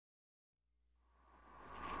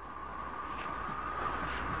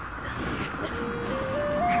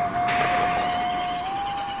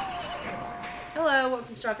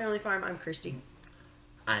Shaw Family Farm. I'm Christy.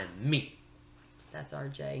 I'm me. That's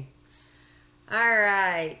RJ.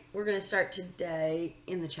 Alright, we're going to start today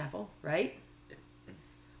in the chapel, right?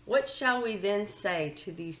 What shall we then say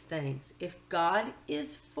to these things? If God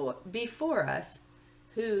is before us,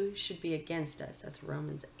 who should be against us? That's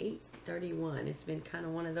Romans 8:31. It's been kind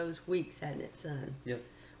of one of those weeks, hasn't it, son? Yep.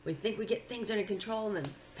 We think we get things under control and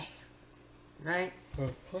then bam. Right?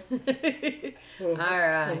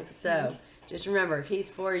 Alright, so just remember, if he's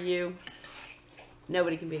for you,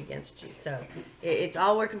 nobody can be against you. So it's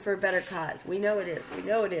all working for a better cause. We know it is. We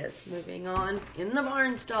know it is. Moving on in the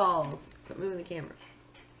barn stalls. Quit moving the camera.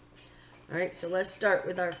 Alright, so let's start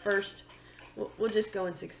with our first. We'll just go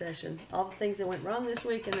in succession. All the things that went wrong this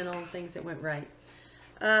week and then all the things that went right.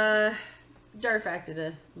 Durf acted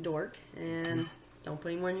a dork. And don't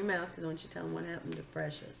put any more in your mouth because I want you to tell him what happened to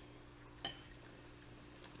Precious.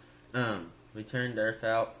 We turned Durf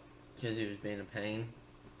out because he was being a pain.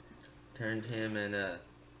 Turned him and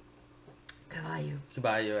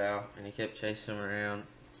Caballo out, and he kept chasing him around.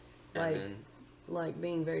 And like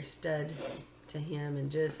being very stud to him and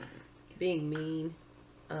just being mean,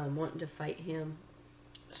 wanting to fight him.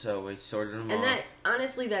 So we sorted him off. And that,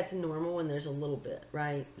 honestly, that's normal when there's a little bit,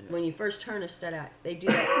 right? Yeah. When you first turn a stud out, they do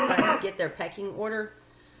that to get their pecking order,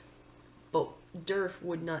 but Durf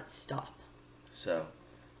would not stop. So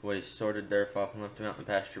we sorted Durf off and left him out in the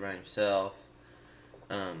pasture by himself.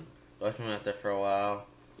 Left him out there for a while.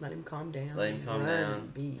 Let him calm down.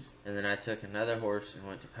 And then I took another horse and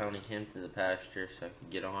went to pony him to the pasture so I could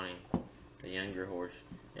get on him, the younger horse.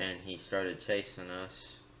 And he started chasing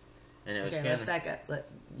us. And it was okay, let's back up.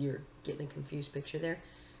 You're getting a confused picture there.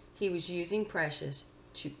 He was using Precious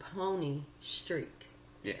to pony Streak.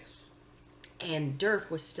 Yes. And Durf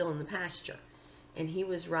was still in the pasture. And he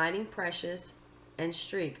was riding Precious and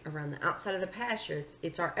Streak around the outside of the pasture.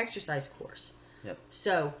 It's our exercise course. Yep.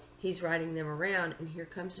 So he's riding them around, and here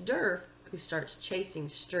comes Durf, who starts chasing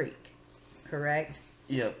Streak. Correct?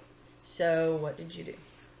 Yep. So what did you do?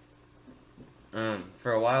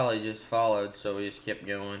 For a while he just followed, so we just kept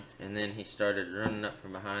going, and then he started running up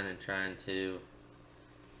from behind and trying to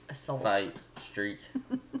fight Streak.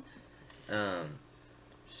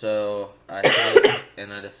 So I took,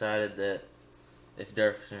 and I decided that if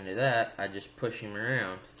Durf was going to do that, I'd just push him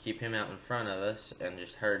around, keep him out in front of us, and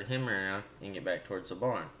just herd him around and get back towards the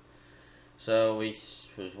barn. So we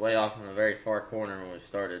was way off in the very far corner when we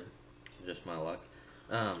started, just my luck.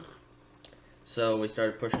 So we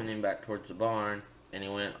started pushing him back towards the barn, and he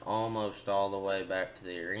went almost all the way back to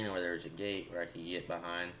the arena where there was a gate where I could get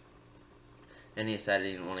behind. And he decided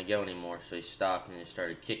he didn't want to go anymore, so he stopped and just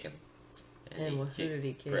started kicking. And who did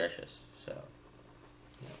he kick? Precious. So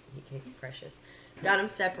no, he kicked Precious. Got him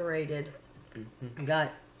separated.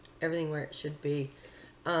 Got everything where it should be.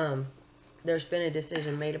 There's been a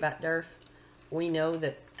decision made about Durf. We know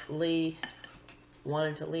that Lee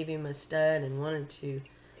wanted to leave him a stud and wanted to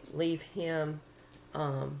leave him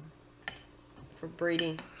for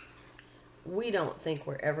breeding. We don't think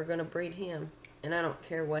we're ever going to breed him, and I don't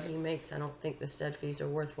care what he makes. I don't think the stud fees are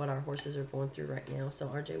worth what our horses are going through right now. So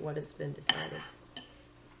RJ, what has been decided?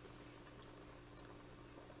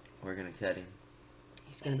 We're going to cut him.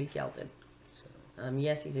 He's going to be gelded.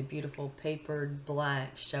 Yes, he's a beautiful papered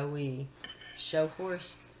black showy show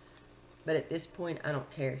horse, but at this point I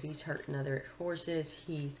don't care. He's hurting other horses.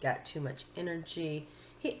 He's got too much energy.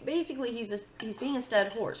 Basically, he's being a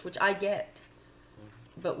stud horse, which I get.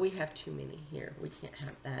 But we have too many here. We can't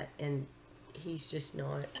have that. And he's just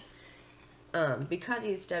not. Because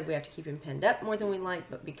he's a stud, we have to keep him penned up more than we like.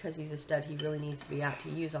 But because he's a stud, he really needs to be out to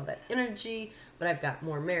use all that energy. But I've got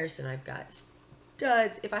more mares than I've got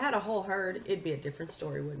studs. If I had a whole herd, it'd be a different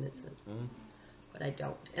story, wouldn't it, son? But I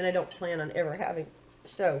don't. And I don't plan on ever having.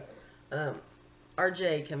 So,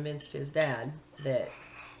 RJ convinced his dad that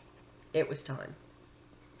it was time.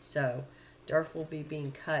 So, Durf will be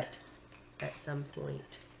being cut at some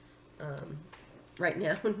point. Right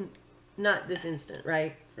now, not this instant,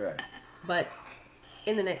 right? Right. But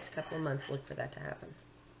in the next couple of months, look for that to happen.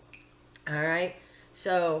 Alright,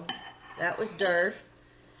 so that was Durf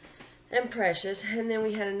and Precious. And then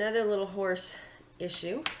we had another little horse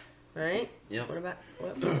issue, right? Yep. What about,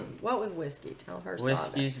 what with Whiskey? Tell her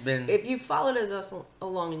Whiskey's been... If you followed us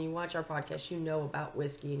along and you watch our podcast, you know about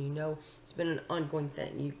Whiskey, and you know it's been an ongoing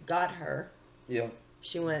thing. You got her. Yep.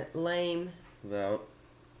 She went lame. About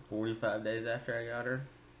 45 days after I got her.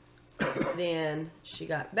 Then she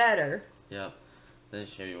got better. Yep. Then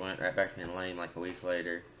she went right back to being lame like a week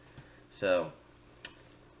later. So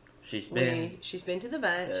she's been to the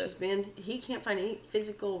vet. He can't find any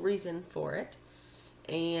physical reason for it.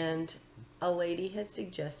 And a lady had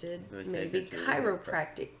suggested We take maybe her to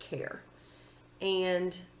chiropractic care.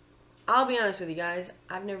 And I'll be honest with you guys,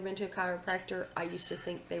 I've never been to a chiropractor. I used to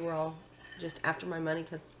think they were all just after my money,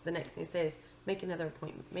 because the next thing they say is, make another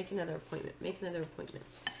appointment, make another appointment, make another appointment.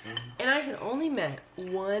 And I had only met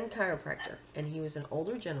one chiropractor, and he was an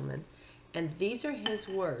older gentleman, and these are his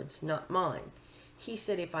words, not mine. He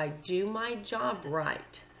said, if I do my job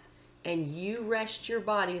right, and you rest your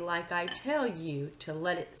body like I tell you to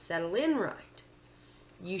let it settle in right,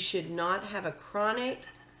 you should not have a chronic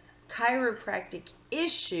chiropractic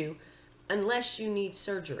issue unless you need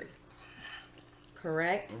surgery.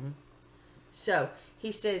 Correct? Mm-hmm. So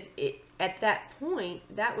he says at that point,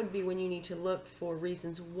 that would be when you need to look for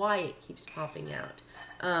reasons why it keeps popping out.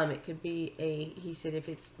 It could be he said, if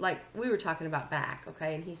it's like we were talking about back,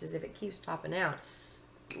 okay, and he says if it keeps popping out,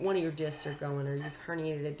 one of your discs are going, or you've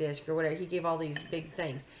herniated a disc or whatever. He gave all these big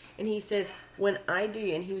things. And he says, when I do,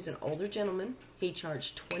 and he was an older gentleman, he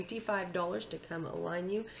charged $25 to come align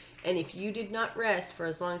you. And if you did not rest for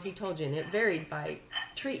as long as he told you, and it varied by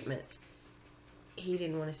treatments, he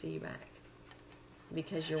didn't want to see you back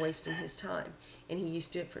because you're wasting his time. And he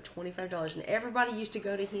used to do it for $25. And everybody used to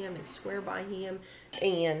go to him and swear by him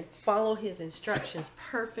and follow his instructions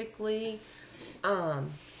perfectly.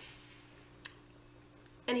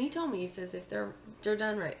 And he told me, he says, if they're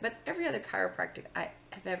done right. But every other chiropractic I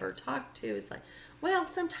have ever talked to is like, well,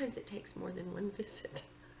 sometimes it takes more than one visit.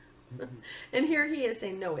 And here he is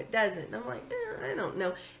saying, no, it doesn't. And I'm like, I don't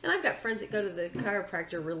know. And I've got friends that go to the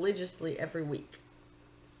chiropractor religiously every week.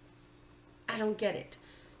 I don't get it.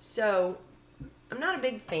 So I'm not a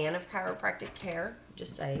big fan of chiropractic care,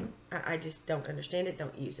 just saying. I just don't understand it,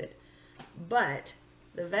 don't use it. But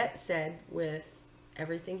the vet said with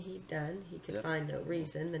everything he'd done, he could find no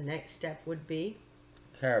reason. The next step would be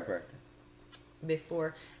chiropractor.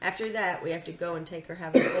 After that, we have to go and take her,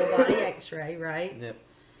 have a full body x-ray, right? Yep.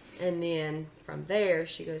 And then from there,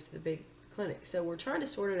 she goes to the big clinic. So we're trying to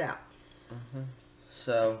sort it out.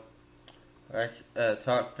 So, I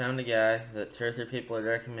found a guy that 2 or 3 people had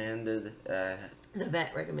recommended. The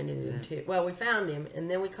vet recommended him too. Well, we found him, and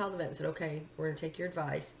then we called the vet and said, okay, we're going to take your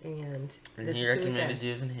advice. And this he is who we recommended found.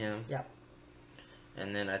 using him. Yep.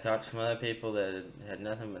 And then I talked to some other people that had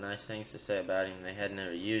nothing but nice things to say about him. They had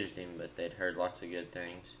never used him, but they'd heard lots of good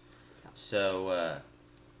things. Yep. So,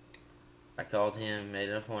 I called him, made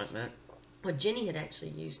an appointment. Well, Jenny had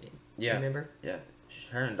actually used him. Yeah. Remember? Yeah.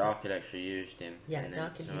 Her and Doc had actually used him. Yeah, and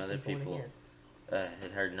Doc had some used other him for one of people his.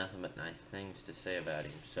 had heard nothing but nice things to say about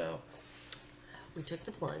him. So, We took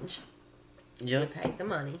the plunge. yep. We paid the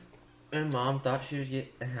money. And Mom thought she was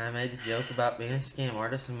I made a joke about being a scam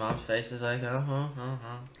artist, and Mom's face is like, The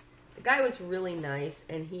guy was really nice,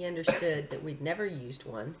 and he understood that we'd never used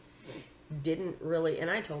one. Didn't really, and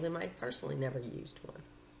I told him I'd personally never used one.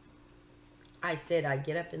 I said I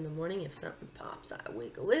get up in the morning, if something pops, I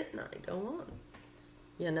wiggle it, and I go on.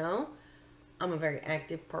 You know? I'm a very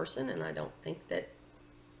active person, and I don't think that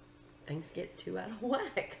things get too out of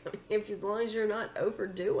whack. I mean, as long as you're not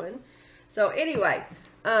overdoing. So anyway,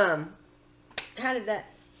 how did that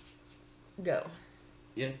go?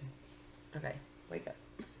 Yeah. Okay, wake up.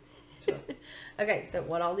 So. Okay, so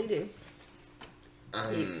what all did he do?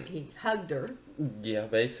 He hugged her. Yeah,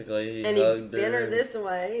 basically. And he bent her this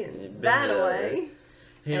way and that way.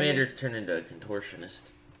 He made her turn into a contortionist.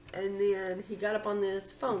 And then he got up on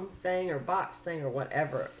this foam thing or box thing or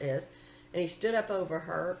whatever it is. And he stood up over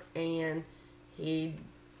her and he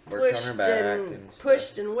Worked pushed on her back and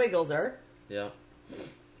pushed and wiggled her. Yeah.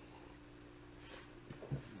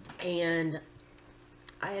 And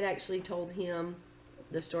I had actually told him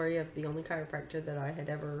the story of the only chiropractor that I had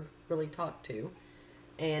ever really talked to.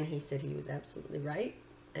 And he said he was absolutely right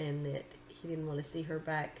and that he didn't want to see her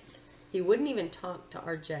back. He wouldn't even talk to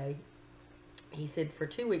RJ. He said for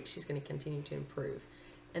 2 weeks she's going to continue to improve.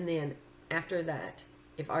 And then after that,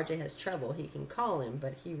 if RJ has trouble, he can call him,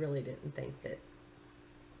 but he really didn't think that,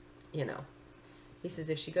 you know. He says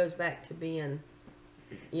if she goes back to being,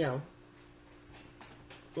 you know,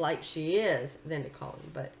 like she is, then to call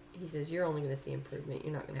him. But he says you're only going to see improvement.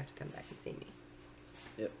 You're not going to have to come back and see me.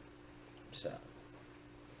 Yep. So.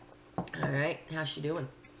 All right. How's she doing?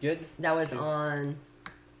 Good. That was on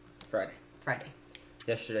Friday. Friday.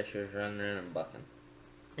 Yesterday she was running around and bucking.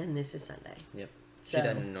 And this is Sunday. Yep. So, She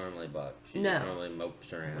doesn't normally buck. She just normally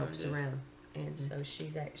mopes around. Mopes just. around. And so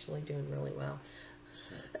she's actually doing really well.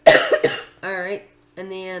 All right.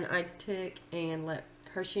 And then I took and let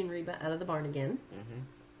Hershey and Reba out of the barn again. Mm-hmm.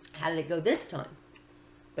 How did it go this time?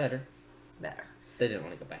 Better. Better. They didn't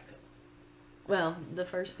want to go back to it. Well, the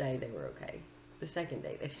first day they were okay. The second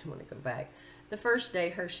day they didn't want to go back. The first day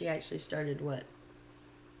Hershey actually started what?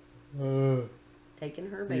 taking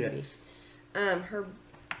her baby. Yes.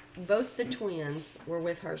 Both the twins were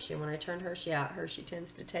with Hershey. When I turned Hershey out, Hershey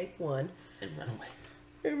tends to take one And run away.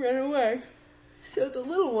 and run away. So the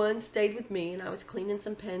little one stayed with me, and I was cleaning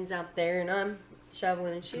some pens out there, and I'm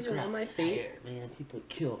shoveling, and she's on my feet. Hair, man. People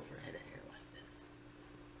kill for a head of hair like this.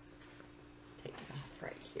 Take it off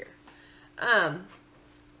right here.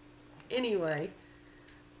 Anyway,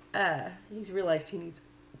 he's realized he needs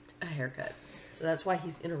a haircut. So that's why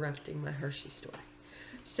he's interrupting my Hershey story.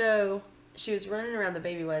 So she was running around, the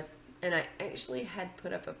baby was, and I actually had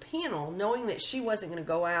put up a panel, knowing that she wasn't going to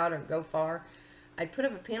go out or go far. I'd put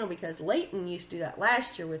up a panel because Leighton used to do that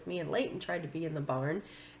last year with me, and Leighton tried to be in the barn.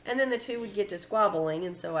 And then the two would get to squabbling,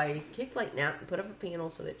 and so I kicked Leighton out and put up a panel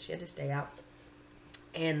so that she had to stay out.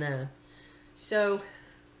 And so,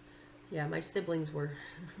 yeah, my siblings were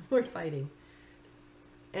fighting.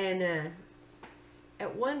 And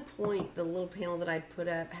at one point, the little panel that I'd put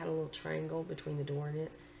up had a little triangle between the door and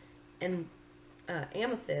it. And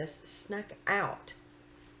Amethyst snuck out.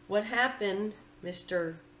 What happened,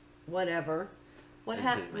 Mr. Whatever? What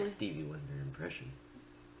happened? My Stevie Wonder impression.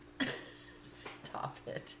 Stop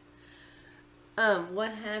it.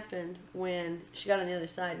 What happened when she got on the other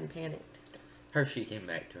side and panicked? Hershey came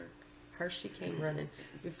back to her. Hershey came running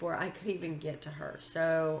before I could even get to her.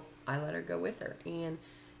 So I let her go with her. And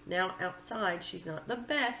now outside, she's not the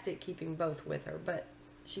best at keeping both with her, but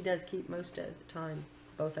she does keep most of the time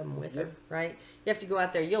both of them with her, right? You have to go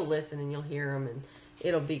out there, you'll listen and you'll hear them, and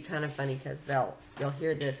it'll be kind of funny because you'll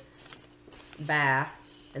hear this bah,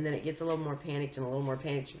 and then it gets a little more panicked and a little more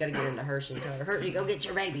panicked. You got to get into Hershey and tell her, Hershey, go get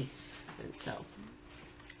your baby. And so,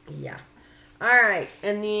 yeah. All right,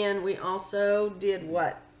 and then we also did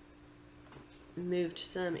what? Moved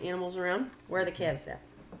some animals around. Where are the calves at?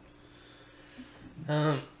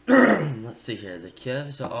 Let's see here. The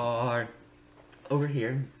calves are over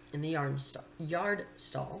here. In the yard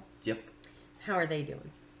stall. Yep. How are they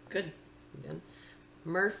doing? Good. Good.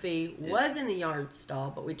 Murphy was in the yard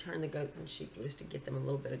stall, but we turned the goats and sheep loose to get them a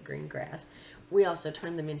little bit of green grass. We also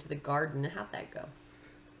turned them into the garden. How'd that go?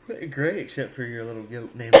 Pretty great, except for your little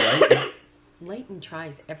goat named Leighton. Leighton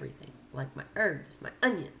tries everything, like my herbs, my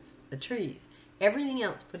onions, the trees. Everything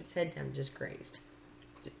else put its head down and just grazed.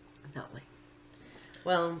 Not Leighton.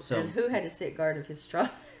 Well, So- and who had to sit guard of his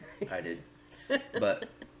strawberries? I did. But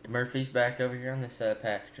Murphy's back over here on this side of the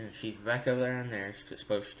pasture, and she's back over there on there. It's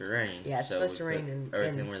supposed to rain. Yeah, it's so supposed to we rain put and-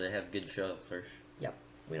 everything and- where they have good shelters. Yep.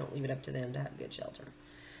 We don't leave it up to them to have good shelter.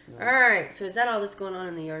 No. All right. So is that all that's going on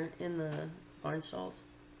in the yard, in the barn stalls?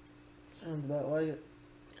 Sounds about like it.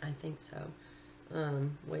 I think so.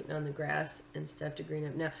 Waiting on the grass and stuff to green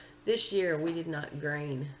up. Now, this year we did not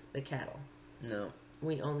grain the cattle. No.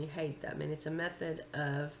 We only hay them, and it's a method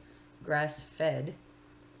of grass-fed,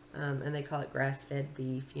 and they call it grass-fed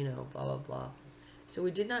beef, you know, blah, blah, blah. So we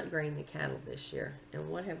did not grain the cattle this year, and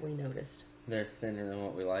what have we noticed? They're thinner than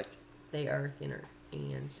what we like. They are thinner,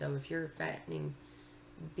 and so if you're fattening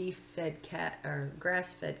beef-fed cat or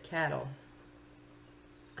grass-fed cattle,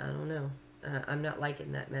 I don't know. I'm not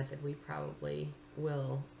liking that method. We probably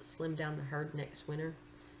will slim down the herd next winter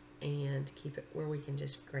and keep it where we can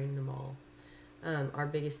just grain them all. Our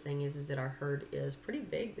biggest thing is that our herd is pretty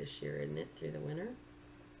big this year, isn't it, through the winter?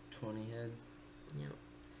 20 head. Yeah.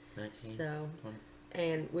 19. So, 20.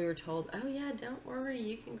 and we were told, oh yeah, don't worry,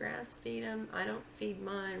 you can grass feed them. I don't feed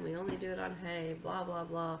mine. We only do it on hay, blah, blah,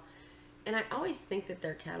 blah. And I always think that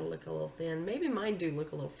their cattle look a little thin. Maybe mine do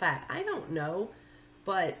look a little fat. I don't know,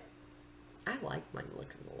 but I like mine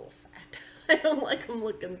looking a little fat. I don't like them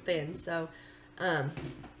looking thin. So,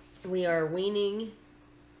 we are weaning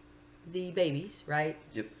the babies, right?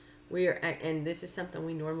 Yep. We are, and this is something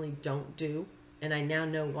we normally don't do, and I now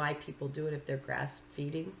know why people do it if they're grass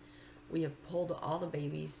feeding. We have pulled all the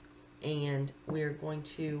babies, and we are going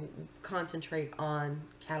to concentrate on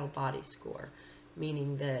cattle body score,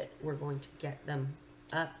 meaning that we're going to get them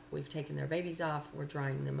up. We've taken their babies off, we're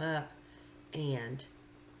drying them up, and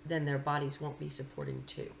then their bodies won't be supporting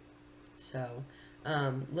too. So,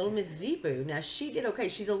 little Miss Zebu, now she did okay.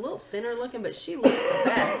 She's a little thinner looking, but she looks the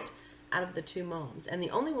best out of the two moms. And the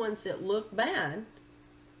only ones that look bad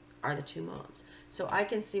are the two moms. So I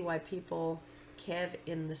can see why people calve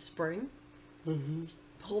in the spring,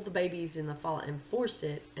 pull the babies in the fall and force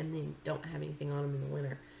it, and then don't have anything on them in the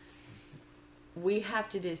winter. We have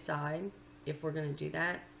to decide if we're going to do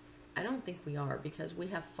that. I don't think we are, because we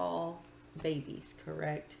have fall babies,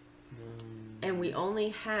 correct? And we only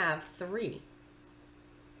have 3.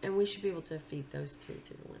 And we should be able to feed those 3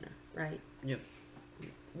 through the winter, right? Yep.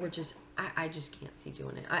 We're just, I just can't see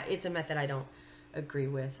doing it. It's a method I don't agree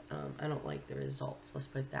with. I don't like the results, let's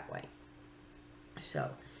put it that way. So,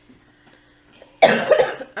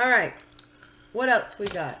 All right. What else we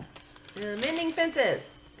got? Mending fences.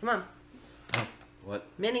 Come on. Oh, what?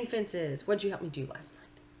 Mending fences. What'd you help me do last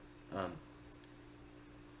night?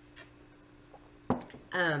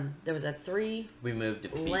 There was a 3 We moved to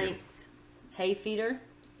feed length him. hay feeder.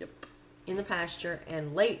 Yep. In the pasture,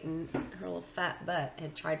 and Leighton, her little fat butt,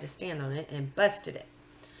 had tried to stand on it and busted it.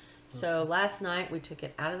 So last night we took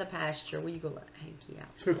it out of the pasture. Will you go let Hanky out?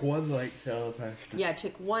 Took one length out of the pasture. Yeah, I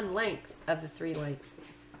took 1 length of the 3 length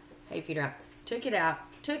hay feeder out. Took it out,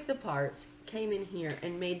 took the parts, came in here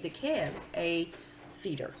and made the calves a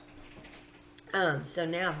feeder. So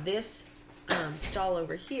now this stall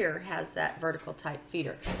over here has that vertical type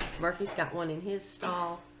feeder. Murphy's got one in his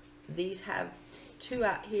stall. These have 2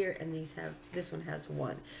 out here, and this one has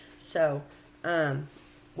 1. So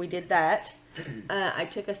we did that. I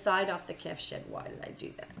took a side off the calf shed. Why did I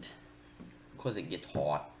do that? Because it gets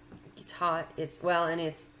hot. It's hot. And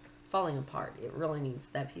it's falling apart. It really needs,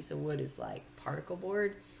 that piece of wood is like particle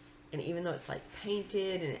board, and even though it's like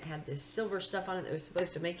painted and it had this silver stuff on it that was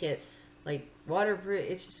supposed to make it like waterproof,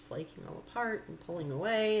 it's just flaking all apart and pulling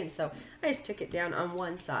away. And so I just took it down on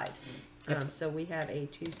one side. So we have a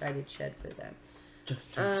 2-sided shed for them. Just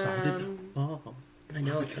 2-sided. I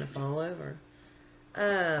know it's gonna fall over.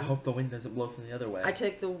 I hope the wind doesn't blow from the other way. I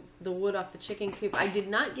took the wood off the chicken coop. I did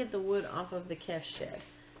not get the wood off of the calf shed,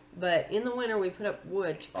 but in the winter we put up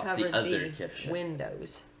wood to cover the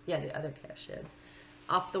windows. Yeah, the other calf shed.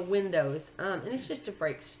 Off the windows, and it's just to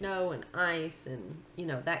break snow and ice and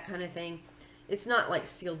that kind of thing. It's not like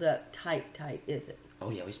sealed up tight, is it? Oh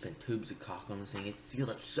yeah, we spent tubes of caulk on this thing. It's sealed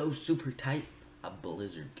up so super tight, a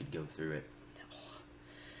blizzard could go through it.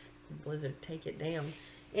 Blizzard, take it down.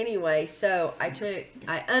 Anyway, so I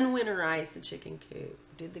unwinterized the chicken coop,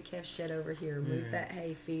 did the calf shed over here, moved that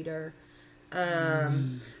hay feeder.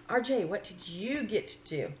 RJ, what did you get to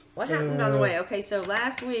do? What happened on the way? Okay, so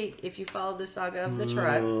last week, if you followed the saga of the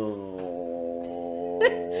truck,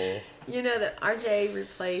 you know that RJ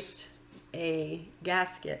replaced a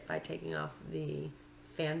gasket by taking off the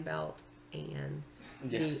fan belt and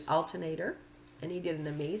the alternator, and he did an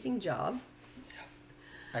amazing job.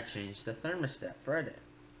 I changed the thermostat Friday.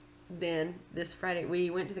 Then this Friday we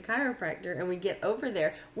went to the chiropractor, and we get over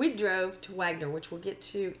there. We drove to Wagner, which we'll get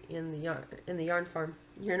to in the yarn farm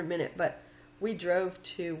here in a minute. But we drove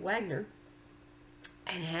to Wagner,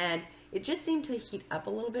 and it just seemed to heat up a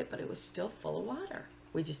little bit, but it was still full of water.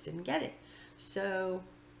 We just didn't get it. So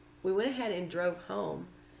we went ahead and drove home,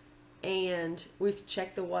 and we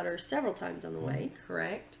checked the water several times on the way,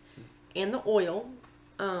 correct? And the oil,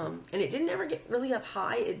 and it didn't ever get really up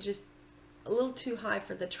high. It just a little too high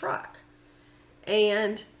for the truck.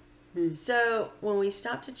 And so when we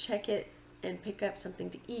stopped to check it and pick up something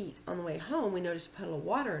to eat on the way home, we noticed a puddle of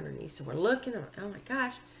water underneath. So we're looking, I'm like, oh my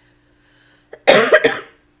gosh.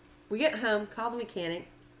 We get home, call the mechanic.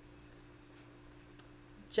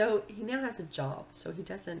 Joe, he now has a job, so he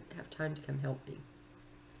doesn't have time to come help me.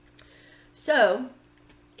 So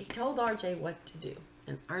he told RJ what to do.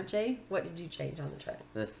 And RJ, what did you change on the truck?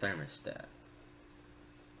 The thermostat.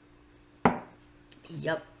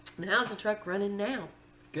 Yep. And how's the truck running now?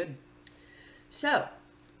 Good. So,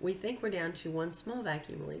 we think we're down to 1 small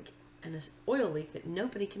vacuum leak and an oil leak that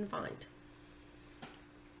nobody can find.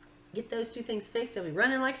 Get those 2 things fixed, it'll be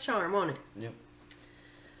running like a charm, won't it? Yep.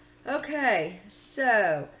 Okay,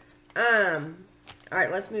 so,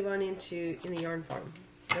 alright, let's move on in the yarn farm.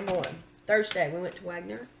 Number 1, Thursday, we went to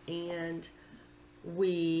Wagner, and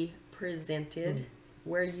we presented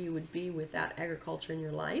where you would be without agriculture in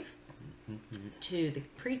your life to the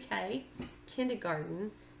pre-K,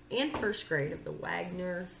 kindergarten, and 1st grade of the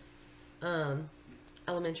Wagner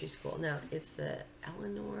elementary school. Now, it's the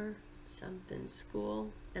Eleanor something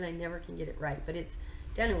school, and I never can get it right, but it's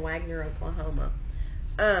down in Wagner, Oklahoma.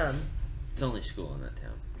 It's only school in that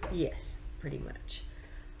town. Yes, pretty much.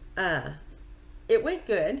 It went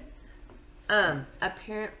good.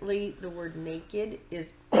 Apparently the word naked is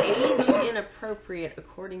age inappropriate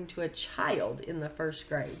according to a child in the 1st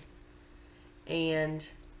grade. And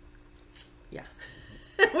yeah,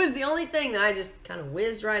 it was the only thing that I just kind of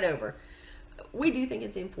whizzed right over. We do think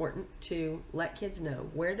it's important to let kids know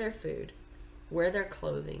where their food, where their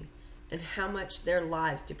clothing, and how much their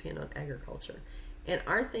lives depend on agriculture. And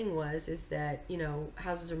our thing is that,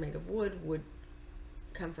 houses are made of wood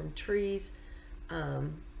come from trees,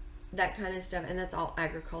 that kind of stuff, and that's all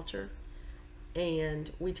agriculture. And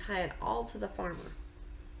we tie it all to the farmer.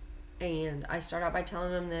 And I start out by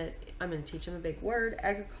telling them that I'm going to teach them a big word,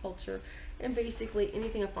 agriculture, and basically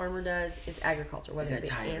anything a farmer does is agriculture, whether it be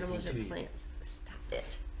animals or plants. Stop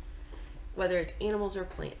it. Whether it's animals or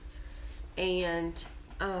plants. And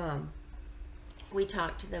We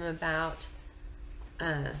talk to them about,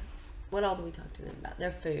 what all do we talk to them about?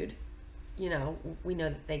 Their food. You know, we know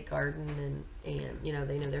that they garden and you know,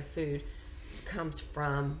 they know their food comes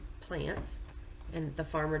from plants, and the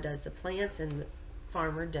farmer does the plants and the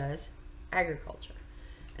farmer does agriculture.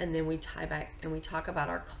 And then we tie back and we talk about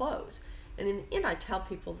our clothes. And in the end, I tell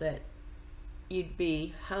people that you'd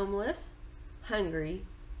be homeless, hungry,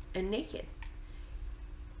 and naked.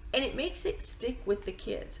 And it makes it stick with the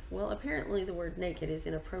kids. Well, apparently the word naked is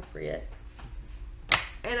inappropriate.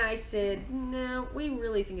 And I said, no, we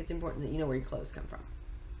really think it's important that you know where your clothes come from.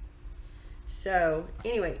 So,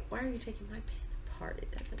 anyway, why are you taking my pen apart?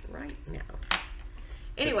 It doesn't right now.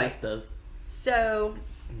 Anyway, This does. so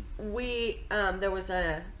we, there was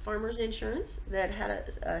a farmer's insurance that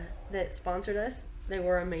had that sponsored us. They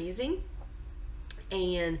were amazing.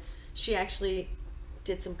 And she actually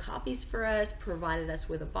did some copies for us, provided us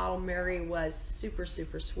with a bottle. Mary was super,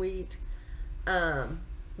 super sweet.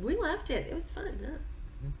 We loved it. It was fun,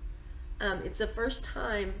 huh? It's the first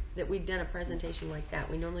time that we've done a presentation like that.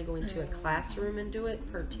 We normally go into a classroom and do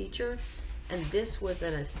it per teacher. And this was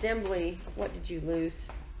an assembly. What did you lose?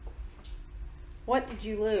 What did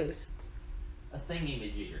you lose? A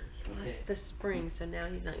thingy-majigger. Lost the spring, so now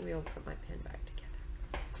he's not going to be able to put my pen back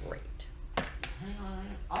together. Great. Hang on.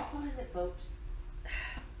 I'll find it, folks.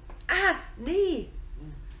 Ah, knee.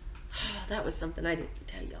 Oh, that was something I didn't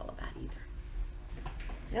tell y'all about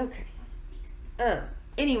either. Okay.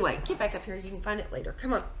 Anyway, get back up here. You can find it later.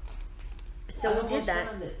 Come on. So we did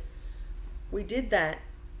that. We did that,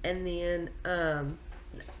 and then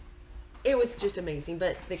it was just amazing.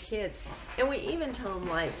 But the kids, and we even tell them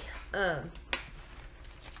like, will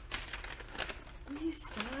you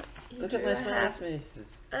stop? Look at my smiley faces.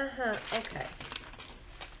 Okay.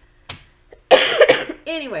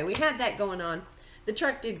 Anyway, we had that going on. The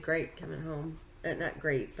truck did great coming home. Not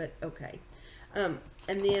great, but okay. And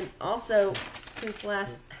then also, since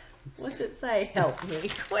last, what's it say? Help me.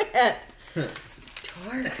 Quit.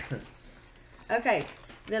 Torque. Okay.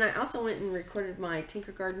 Then I also went and recorded my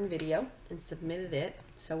Tinker Garden video and submitted it.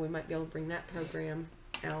 So we might be able to bring that program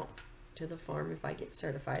out to the farm if I get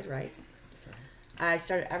certified, right? I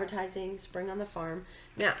started advertising Spring on the Farm.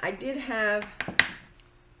 Now, I did have,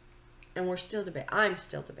 and we're still debating, I'm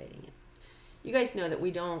still debating it. You guys know that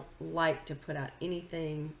we don't like to put out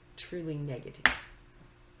anything truly negative,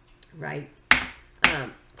 right?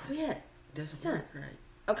 Quit. Doesn't Son. work right.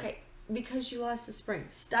 Okay, because you lost the spring.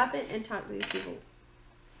 Stop it and talk to these people.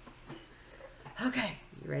 Okay,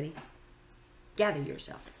 you ready? Gather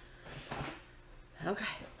yourself. Okay.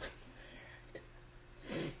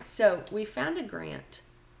 So we found a grant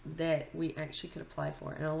that we actually could apply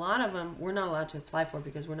for. And a lot of them we're not allowed to apply for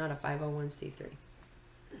because we're not a 501c3,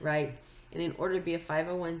 right? And in order to be a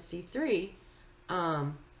 501c3,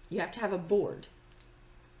 you have to have a board.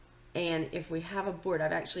 And if we have a board,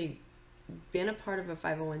 I've actually been a part of a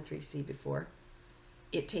 501c3 before.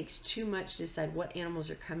 It takes too much to decide what animals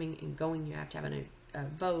are coming and going. You have to have a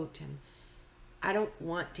vote. And I don't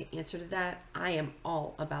want to answer to that. I am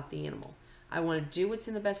all about the animal. I want to do what's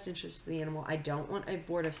in the best interest of the animal. I don't want a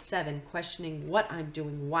board of 7 questioning what I'm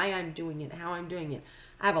doing, why I'm doing it, how I'm doing it.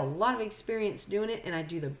 I have a lot of experience doing it, and I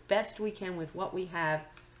do the best we can with what we have,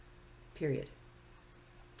 period.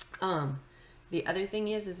 The other thing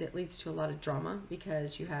is it leads to a lot of drama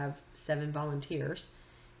because you have 7 volunteers.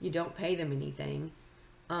 You don't pay them anything,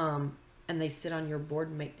 and they sit on your board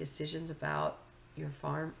and make decisions about your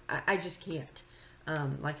farm. I just can't.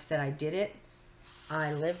 Like I said, I did it.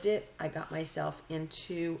 I lived it. I got myself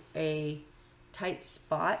into a tight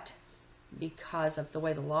spot because of the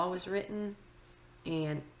way the law was written.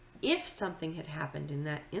 And if something had happened in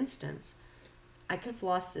that instance, I could have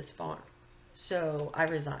lost this farm. So I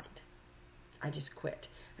resigned. I just quit.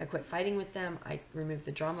 I quit fighting with them. I removed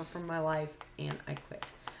the drama from my life and I quit.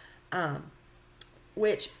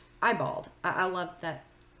 Which I bawled. I loved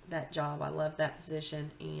that job. I loved that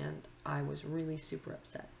position and I was really super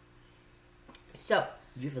upset. So.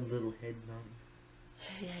 You have a little head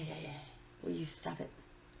on. Yeah. Will you stop it?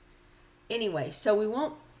 Anyway, so we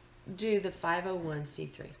won't do the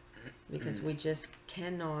 501c3 because we just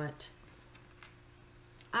cannot.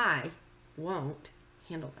 I won't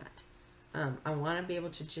handle that. I want to be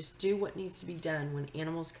able to just do what needs to be done when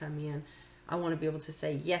animals come in. I want to be able to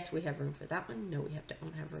say, yes, we have room for that one. No, we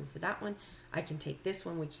don't have room for that one. I can take this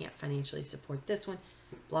one. We can't financially support this one.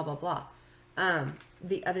 Blah, blah, blah.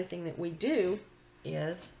 The other thing that we do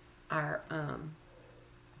is our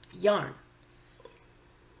yarn.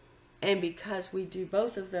 And because we do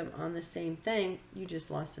both of them on the same thing, you just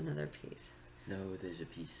lost another piece. No, there's a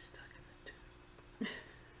piece stuck in the tube.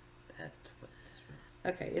 That's what's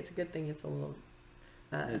wrong. Okay, it's a good thing it's a little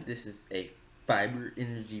This is a Fiber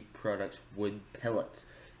Energy Products wood pellets.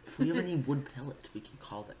 If we ever need wood pellets, we can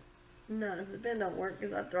call them. None of the bin don't work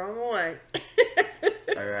because I throw them away.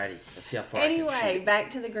 Alrighty, let's see how far Anyway, I can shoot. back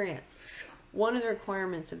to the grant. One of the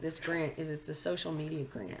requirements of this grant is it's a social media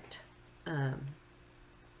grant.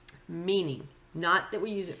 Meaning, not that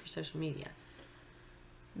we use it for social media.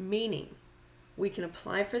 Meaning, we can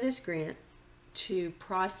apply for this grant to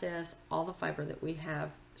process all the fiber that we have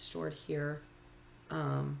stored here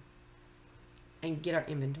and get our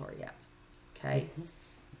inventory up. Okay? Mm-hmm.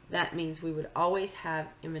 That means we would always have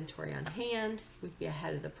inventory on hand. We'd be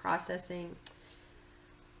ahead of the processing.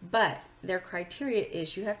 But their criteria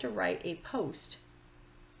is you have to write a post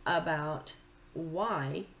about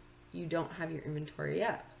why you don't have your inventory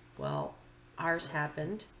up. Well, ours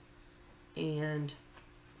happened, and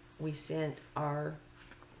we sent our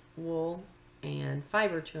wool and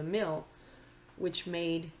fiber to a mill, which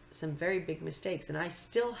made some very big mistakes. And I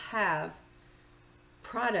still have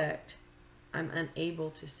product I'm unable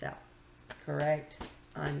to sell, correct?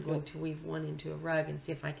 I'm going to weave one into a rug and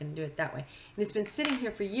see if I can do it that way. And it's been sitting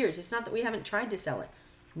here for years. It's not that we haven't tried to sell it.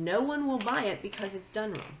 No one will buy it because it's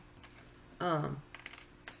done wrong.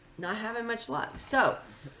 Not having much luck. So,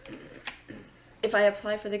 if I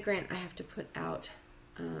apply for the grant, I have to put out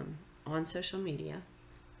on social media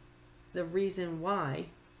the reason why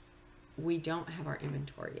we don't have our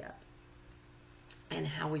inventory up and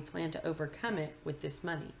how we plan to overcome it with this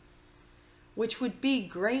money. Which would be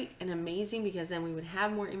great and amazing because then we would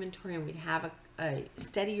have more inventory and we'd have a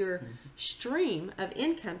steadier stream of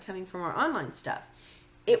income coming from our online stuff.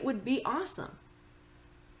 It would be awesome.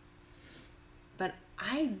 But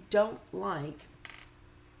I don't like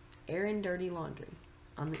airing dirty laundry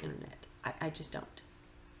on the internet. I just don't.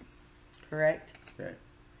 Correct? Right.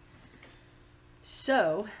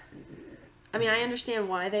 So, I mean, I understand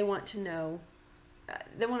why they want to know.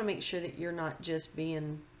 They want to make sure that you're not just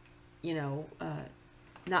being, you know,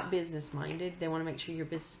 not business minded. They want to make sure you're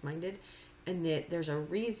business minded and that there's a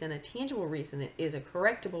reason, a tangible reason, that is a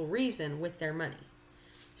correctable reason with their money.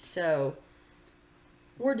 So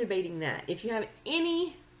we're debating that. If you have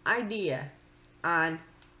any idea on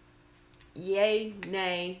yay,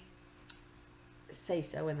 nay, say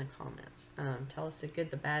so in the comments. Tell us the good,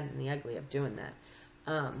 the bad, and the ugly of doing that.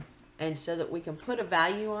 And so that we can put a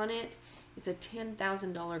value on it. It's a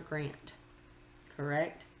 $10,000 grant.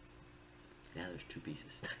 Correct? Now there's two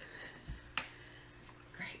pieces.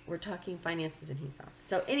 Great. We're talking finances and he's off.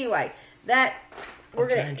 So anyway, that we're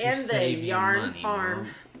going to end the yarn farm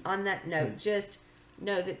on that note. Just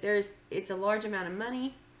know that it's a large amount of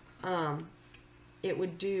money. It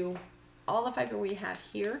would do all the fiber we have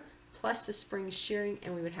here plus the spring shearing,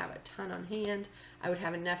 and we would have a ton on hand. I would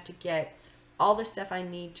have enough to get all the stuff I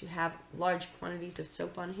need to have large quantities of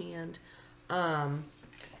soap on hand.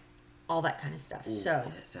 All that kind of stuff. Ooh, so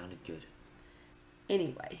that sounded good.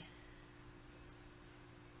 Anyway,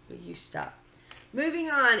 will you stop? Moving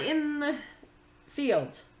on, in the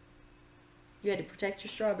field, you had to protect your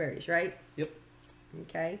strawberries, right? Yep.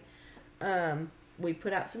 Okay. We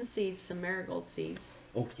put out some seeds, some marigold seeds.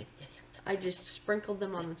 Oh, yeah. I just sprinkled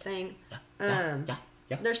them on the thing. Yeah.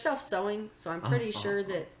 They're self-sowing, so I'm pretty sure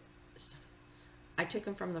that I took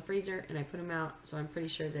them from the freezer and I put them out, so I'm pretty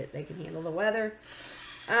sure that they can handle the weather.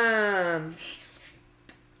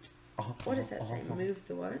 What does that say? Move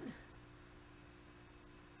the what?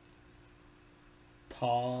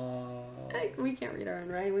 We can't read our own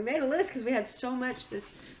writing. We made a list because we had so much this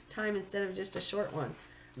time instead of just a short one.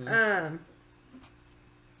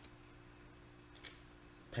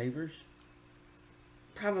 Pavers?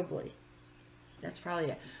 Probably. That's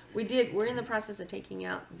probably it. We're in the process of taking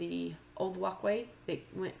out the old walkway that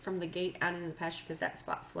went from the gate out into the pasture because that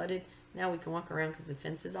spot flooded. Now we can walk around because the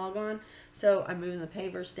fence is all gone. So I'm moving the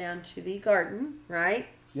pavers down to the garden, right?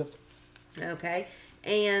 Yep. Okay.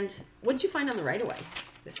 And what did you find on the right of way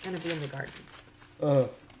that's going to be in the garden?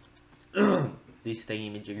 These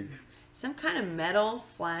thingy-majiggers. Some kind of metal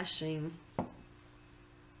flashing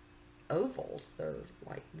ovals. They're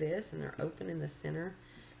like this and they're open in the center.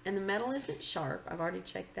 And the metal isn't sharp. I've already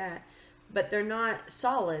checked that. But they're not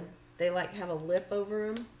solid. They like have a lip over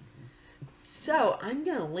them. So I'm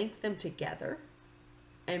going to link them together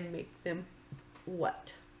and make them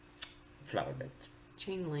what? Flower beds.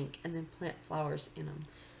 Chain link and then plant flowers in them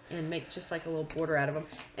and make just like a little border out of them.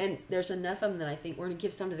 And there's enough of them that I think we're going to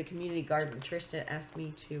give some to the community garden. Trista asked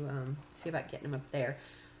me to see about getting them up there.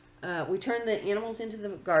 We turned the animals into the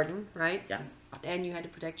garden, right? Yeah. And you had to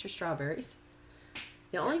protect your strawberries.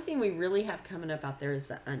 The only thing we really have coming up out there is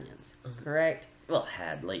the onions, correct? Well,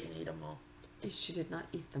 Layton ate them all. She did not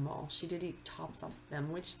eat them all. She did eat tops off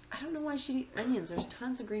them, which I don't know why she'd eat onions. There's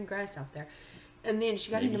tons of green grass out there. And then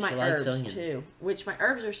she got Maybe into my she likes herbs onion. too, which my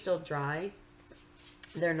herbs are still dry.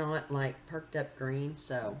 They're not like perked up green,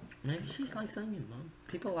 so. Maybe she likes onion, Mom.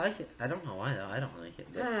 People like it. I don't know why though. I don't like it.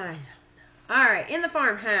 But... I don't know. All right, in the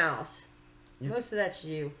farmhouse. Yeah. Most of that's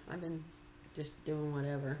you. I've been just doing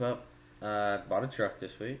whatever. Well, I bought a truck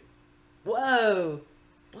this week. Whoa!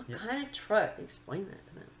 What Yep. kind of truck? Explain that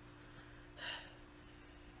to them.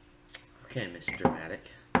 Okay, Miss Dramatic.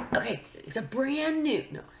 Okay, it's a brand new.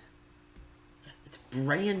 No. It's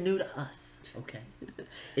brand new to us. Okay.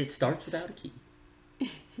 It starts without a key.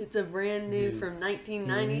 It's a brand new New. from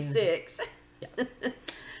 1996. Yeah.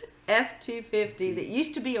 F-250 that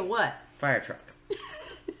used to be a what? Fire truck.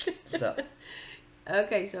 So.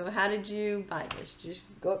 Okay, so how did you buy this? Did you just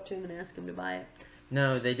go up to him and ask him to buy it?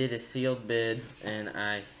 No, they did a sealed bid, and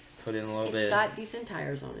I put in a little It's bit. got decent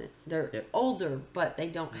tires on it. They're Yep. older, but they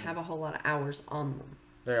don't have a whole lot of hours on them.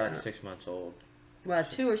 They're like 6 months old. Well,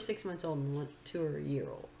 2 or 6 months old and 2 or a year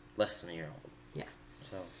old. Less than a year old. Yeah.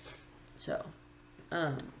 So.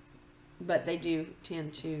 But they do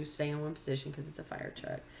tend to stay in one position because it's a fire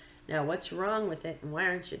truck. Now, what's wrong with it, and why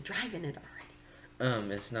aren't you driving it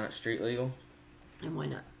already? It's not street legal And why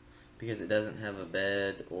not? because it doesn't have a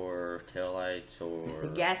bed or taillights or. The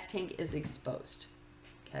gas tank is exposed.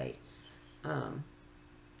 Okay.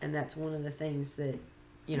 And that's one of the things that,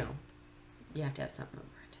 you know, you have to have something over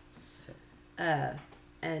it. So,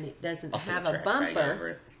 And it doesn't I'll stick have a a trash bag over bumper.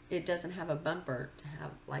 it. It doesn't have a bumper to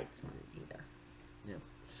have lights on it either. Yeah.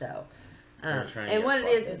 So, We're trying to and get what a it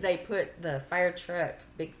is flatbed. they put the fire truck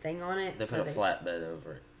big thing on it. They so put a flatbed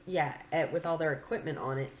over it. Yeah, with all their equipment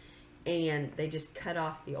on it, and they just cut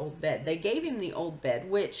off the old bed. They gave him the old bed,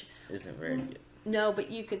 which Isn't very good. no, but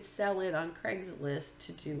you could sell it on Craigslist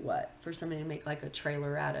to do what? For somebody to make like a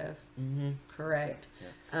trailer out of. Mm-hmm. Correct.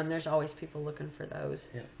 Yeah. There's always people looking for those.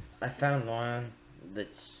 Yeah. I found one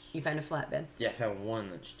that's. You find a flatbed, Yeah, I found one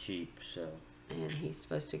that's cheap. So. and he's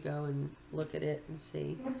supposed to go and look at it and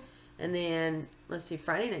see. And then let's see,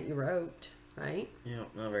 Friday night you roped, right? Yeah,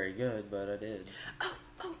 not very good, but I did. Oh,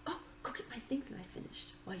 go get my thing that I finished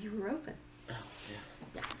while you were roping. Oh,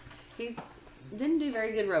 yeah. He's didn't do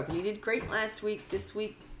very good roping. He did great last week. This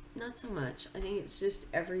week, not so much. I think it's just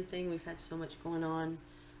everything. We've had so much going on,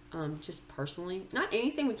 just personally. Not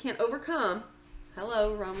anything we can't overcome.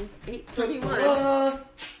 Hello, Romans 8:31.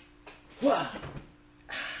 What?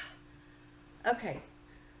 Okay.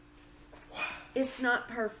 It's not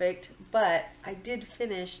perfect, but I did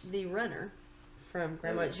finish the runner from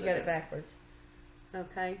Grandma. You got it backwards.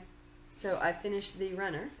 Okay. So I finished the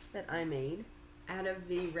runner that I made out of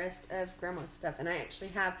the rest of Grandma's stuff. And I actually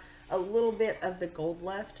have a little bit of the gold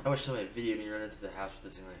left. I wish somebody videoed me running through the house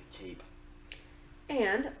with this thing like a cape.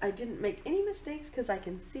 And I didn't make any mistakes because I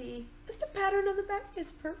can see that the pattern on the back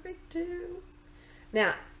is perfect too.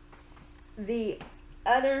 Now, the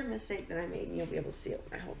other mistake that I made, and you'll be able to see it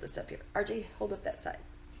when I hold this up here. RJ, hold up that side.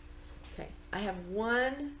 Okay, I have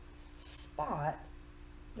one spot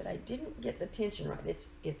that I didn't get the tension right.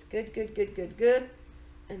 It's good.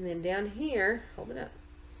 And then down here, hold it up.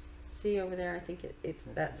 See over there, I think it's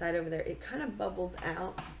that side over there. It kind of bubbles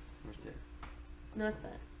out. Where's there? Not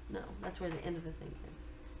that. No, that's where the end of the thing is.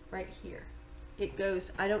 Right here. It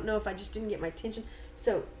goes, I don't know if I just didn't get my tension.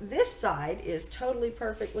 So this side is totally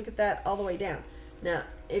perfect. Look at that all the way down. Now,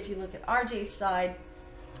 if you look at RJ's side,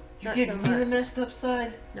 You giving me the messed up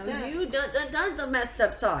side? No, That's- you done the messed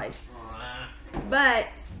up side. But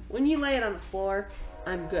when you lay it on the floor,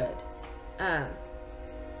 I'm good.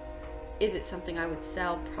 Is it something I would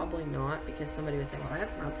sell? Probably not, because somebody would say, well,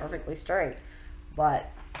 that's not perfectly straight.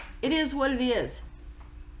 But it is what it is.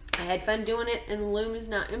 I had fun doing it, and the loom is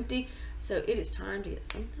now empty, so it is time to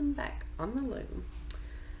get something back on the loom.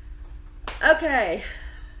 Okay.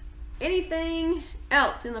 Anything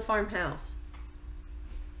else in the farmhouse?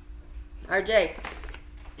 RJ.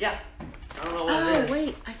 Yeah. I don't know what it is. Oh,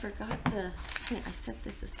 wait, I forgot the, I set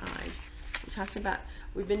this aside. We talked about,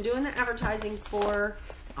 we've been doing the advertising for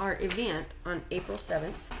our event on April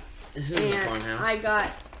 7th. This is in the And farmhouse. I got,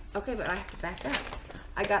 okay, but I have to back up.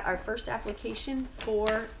 I got our first application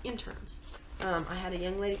for interns. I had a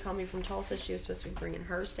young lady call me from Tulsa. She was supposed to be bringing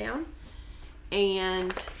hers down.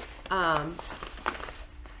 And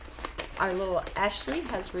our little Ashley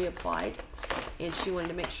has reapplied. And she wanted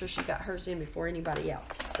to make sure she got hers in before anybody else.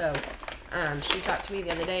 So she talked to me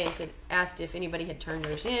the other day and asked if anybody had turned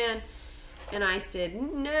theirs in. And I said,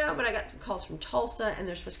 no, but I got some calls from Tulsa and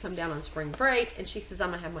they're supposed to come down on spring break. And she says, I'm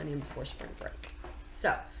going to have mine in before spring break.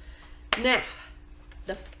 So now,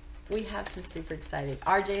 we have some super excited.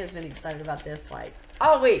 RJ has been excited about this like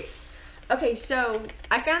all week. Okay, so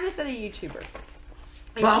I found this other YouTuber.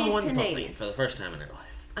 And Mom she's won Canadian. something for the first time in her life.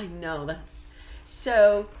 I know that.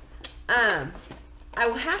 So, I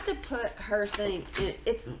will have to put her thing.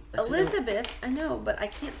 It's Elizabeth. I know, but I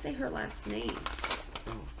can't say her last name.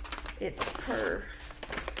 Oh. It's Per.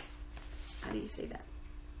 How do you say that?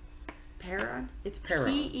 Perron? It's Perron.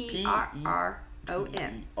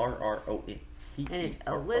 P-E-R-R-O-N. R-R-O-N. And it's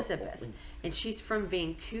Elizabeth. And she's from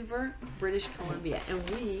Vancouver, British Columbia. And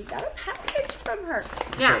we got a package from her.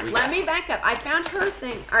 Now, let me back up. I found her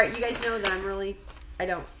thing. All right, you guys know that I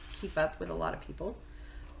don't keep up with a lot of people.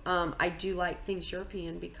 I do like things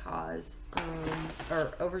European because,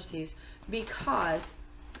 or overseas, because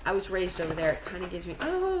I was raised over there. It kind of gives me,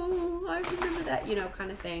 oh, I remember that, you know, kind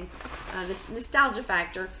of thing. This nostalgia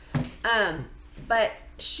factor. But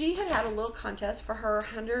she had a little contest for her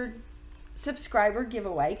 100 subscriber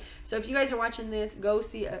giveaway. So if you guys are watching this, go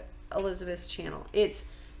see Elizabeth's channel. It's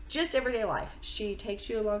just everyday life. She takes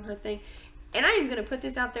you along her thing. And I am going to put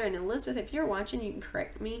this out there, and Elizabeth, if you're watching, you can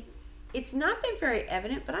correct me. It's not been very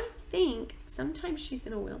evident, but I think sometimes she's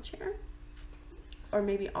in a wheelchair. Or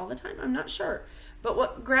maybe all the time. I'm not sure. But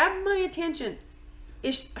what grabbed my attention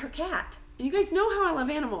is her cat. And you guys know how I love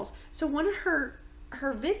animals. So one of her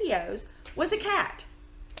videos was a cat.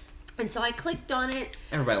 And so I clicked on it.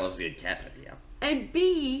 Everybody loves a good cat video. And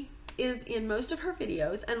B is in most of her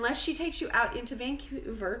videos, unless she takes you out into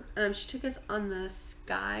Vancouver. She took us on the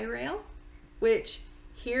Sky Rail, which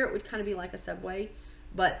here it would kind of be like a subway,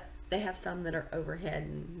 but they have some that are overhead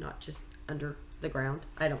and not just under the ground.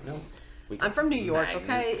 I don't know. I'm from New York,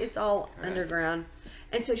 okay? It's all underground.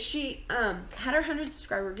 And so she had her 100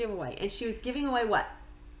 subscriber giveaway, and she was giving away what?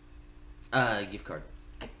 A gift card.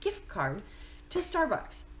 A gift card to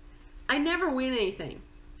Starbucks. I never win anything.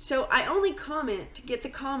 So I only comment to get the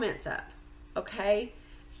comments up, okay?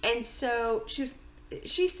 And so she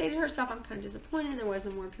stated herself, I'm kind of disappointed. There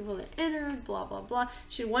wasn't more people that entered, blah, blah, blah.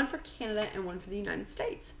 She had one for Canada and one for the United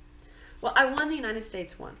States. Well, I won the United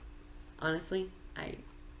States one. Honestly, I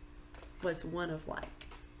was one of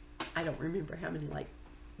I don't remember how many,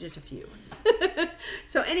 just a few.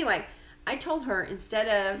 So anyway, I told her instead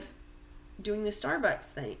of doing the Starbucks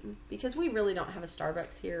thing, because we really don't have a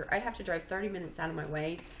Starbucks here, I'd have to drive 30 minutes out of my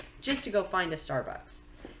way just to go find a Starbucks.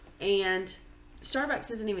 And Starbucks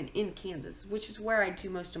isn't even in Kansas, which is where I do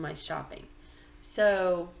most of my shopping.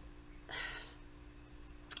 So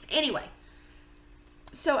anyway,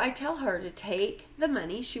 so I tell her to take the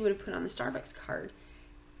money she would have put on the Starbucks card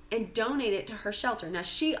and donate it to her shelter. Now,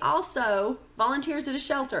 she also volunteers at a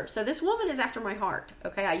shelter. So this woman is after my heart,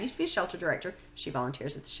 okay? I used to be a shelter director. She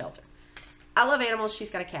volunteers at the shelter. I love animals. She's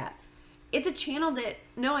got a cat. It's a channel that,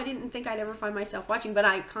 no, I didn't think I'd ever find myself watching, but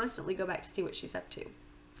I constantly go back to see what she's up to.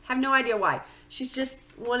 Have no idea why. She's just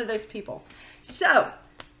one of those people. So,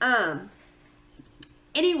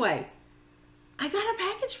 anyway, I got a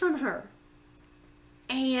package from her.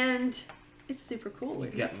 And it's super cool.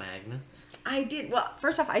 You got magnets? I did. Well,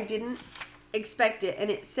 first off, I didn't expect it.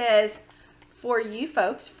 And it says, for you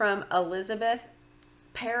folks from Elizabeth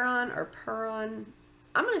Perron or Perron.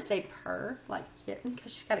 I'm going to say Per, like kitten,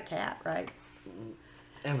 because she's got a cat, right?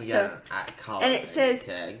 And we got and it says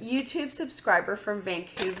YouTube subscriber from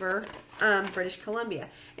Vancouver, British Columbia.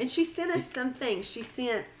 And she sent us some things. She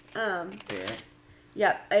sent, a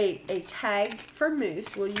tag for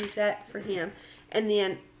Moose. We'll use that for him. And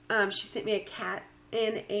then she sent me a cat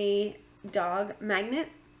and a dog magnet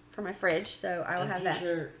for my fridge. So I will have that.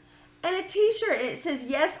 And a t-shirt. And it says,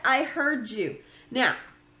 yes, I heard you. Now,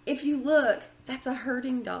 if you look, that's a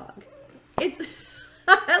herding dog. It's,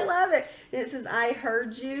 I love it. And it says, I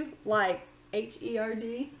heard you, like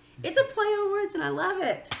H-E-R-D. It's a play on words and I love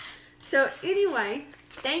it. So anyway,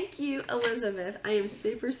 thank you, Elizabeth. I am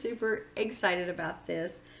super, super excited about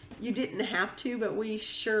this. You didn't have to, but we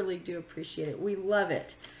surely do appreciate it. We love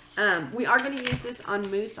it. We are going to use this on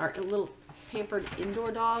Moose, our little pampered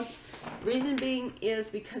indoor dog. Reason being is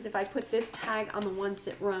because if I put this tag on the ones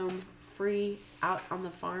that roam free out on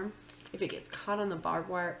the farm, if it gets caught on the barbed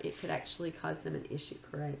wire, it could actually cause them an issue,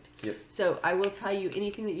 correct? Yep. So I will tell you,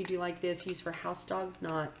 anything that you do like this, use for house dogs,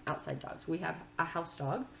 not outside dogs. We have a house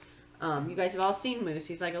dog. You guys have all seen Moose.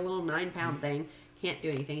 He's like a little 9-pound thing. Can't do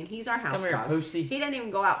anything. And he's our house dog. Come here, Pussy. He doesn't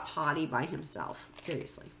even go out potty by himself.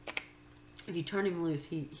 Seriously. If you turn him loose,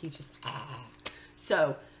 he's just...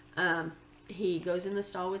 So, he goes in the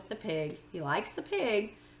stall with the pig. He likes the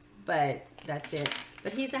pig, but that's it.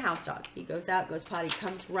 But he's a house dog. He goes out, goes potty,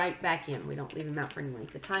 comes right back in. We don't leave him out for any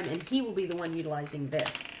length of time. And he will be the one utilizing this.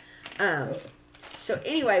 So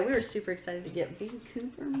anyway, we were super excited to get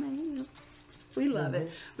Vancouver mail. We love it.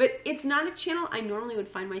 But it's not a channel I normally would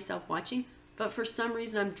find myself watching. but for some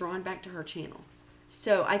reason I'm drawn back to her channel.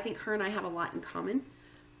 So I think her and I have a lot in common.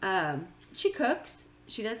 She cooks.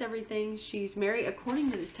 She does everything. She's married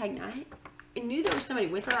according to this tag. Now, I knew there was somebody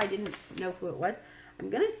with her. I didn't know who it was.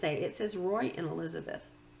 I'm going to say it says Roy and Elizabeth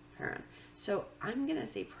Heron. So I'm going to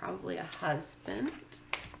say probably a husband.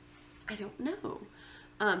 I don't know.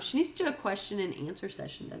 She needs to do a question and answer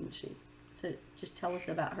session, doesn't she? So just tell us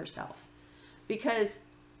about herself. Because,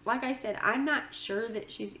 like I said, I'm not sure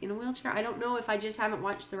that she's in a wheelchair. I don't know if I just haven't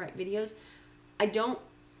watched the right videos. I don't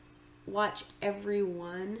watch every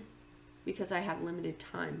one because I have limited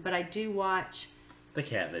time. But I do watch the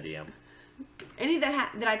cat video. Any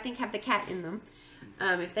that I think have the cat in them.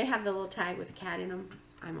 If they have the little tag with the cat in them,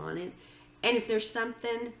 I'm on it. And if there's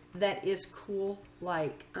something that is cool,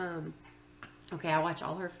 like, okay, I watch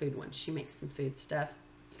all her food ones. She makes some food stuff.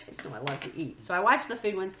 You guys know I love to eat. So I watch the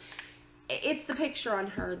food ones. It's the picture on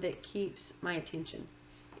her that keeps my attention.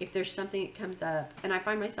 If there's something that comes up, and I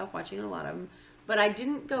find myself watching a lot of them, but I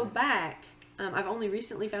didn't go back. I've only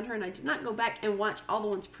recently found her, and I did not go back and watch all the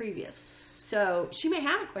ones previous. So she may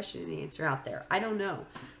have a question and answer out there. I don't know.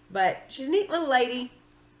 But she's a neat little lady.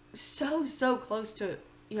 So close to,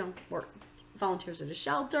 work. Volunteers at a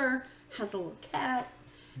shelter. Has a little cat.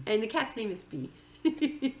 And the cat's name is Bee.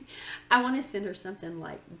 I want to send her something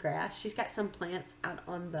like grass. She's got some plants out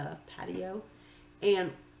on the patio.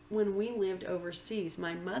 And when we lived overseas,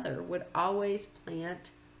 my mother would always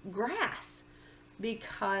plant grass.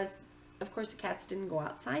 Because, of course, the cats didn't go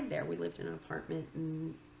outside there. We lived in an apartment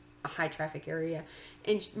in a high traffic area.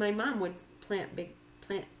 And my mom would plant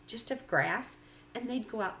just of grass. And they'd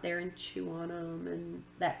go out there and chew on them and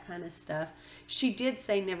that kind of stuff. She did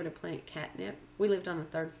say never to plant catnip. We lived on the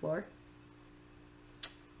 3rd floor.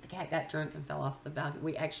 The cat got drunk and fell off the balcony.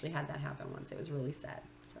 We actually had that happen once. It was really sad.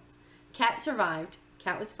 So, cat survived.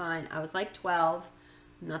 Cat was fine. I was like 12.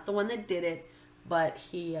 I'm not the one that did it. But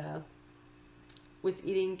he was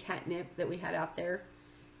eating catnip that we had out there.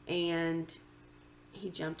 And he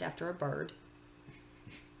jumped after a bird.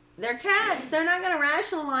 They're cats. They're not going to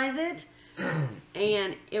rationalize it.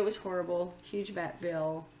 And it was horrible. Huge vet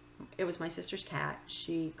bill. It was my sister's cat.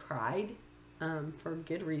 She cried for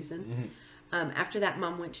good reason. After that,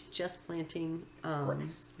 Mom went to just planting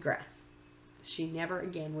grass. She never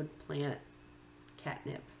again would plant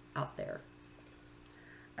catnip out there.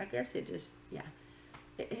 I guess it just, yeah.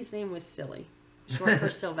 His name was Silly. Short for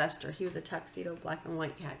Sylvester. He was a tuxedo black and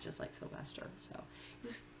white cat just like Sylvester. So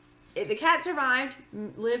the cat survived,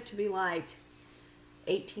 lived to be like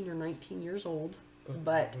 18 or 19 years old,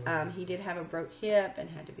 but he did have a broke hip and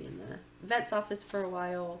had to be in the vet's office for a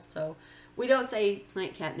while. So we don't say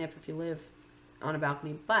plant catnip if you live on a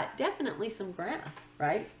balcony, but definitely some grass,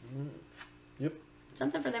 right? Yep.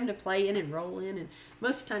 Something for them to play in and roll in, and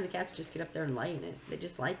most of the time the cats just get up there and lay in it. They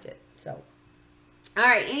just liked it. So, all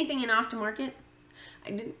right, anything in off to market? I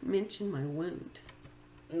didn't mention my wound.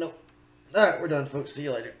 Nope. All right, we're done, folks. See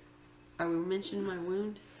you later. Are we mentioning my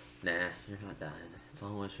wound? Nah, you're not dying. It's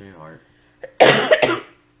all what's in your heart.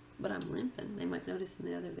 But I'm limping. They might notice in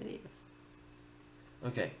the other videos.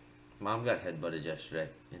 Okay. Mom got headbutted yesterday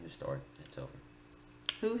in the store. It's over.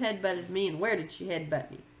 Who headbutted me, and where did she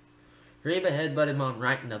headbutt me? Reba headbutted Mom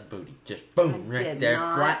right in the booty. Just boom, right there.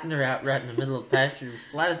 Flattened her out right in the middle of the pasture.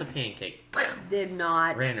 Flat as a pancake. Did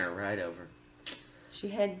not. Ran her right over. She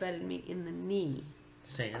headbutted me in the knee.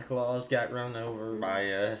 Santa Claus got run over by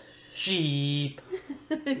a sheep.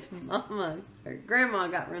 It's Mama. Or Grandma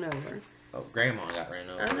got run over. Oh, Grandma got ran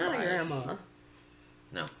over. I'm not a grandma.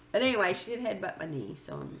 No. But anyway, she did headbutt my knee,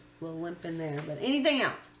 so I'm a little limp in there. But anything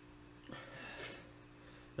else?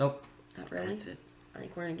 Nope. Not really? That's it. I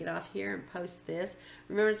think we're going to get off here and post this.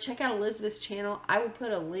 Remember to check out Elizabeth's channel. I will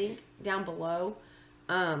put a link down below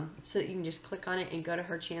so that you can just click on it and go to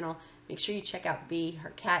her channel. Make sure you check out Bee.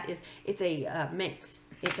 Her cat it's a Manx.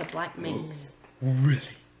 It's a black Manx. Really?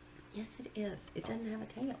 Yes, it is. It doesn't have a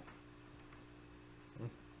tail.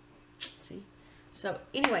 See? So,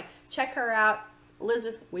 anyway, check her out.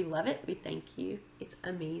 Elizabeth, we love it. We thank you. It's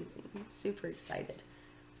amazing. Super excited.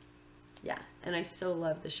 Yeah, and I so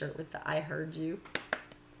love the shirt with the I heard you.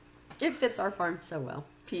 It fits our farm so well.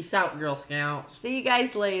 Peace out, Girl Scouts. See you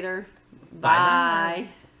guys later. Bye. Bye.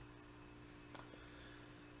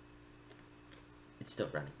 It's still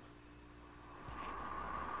running.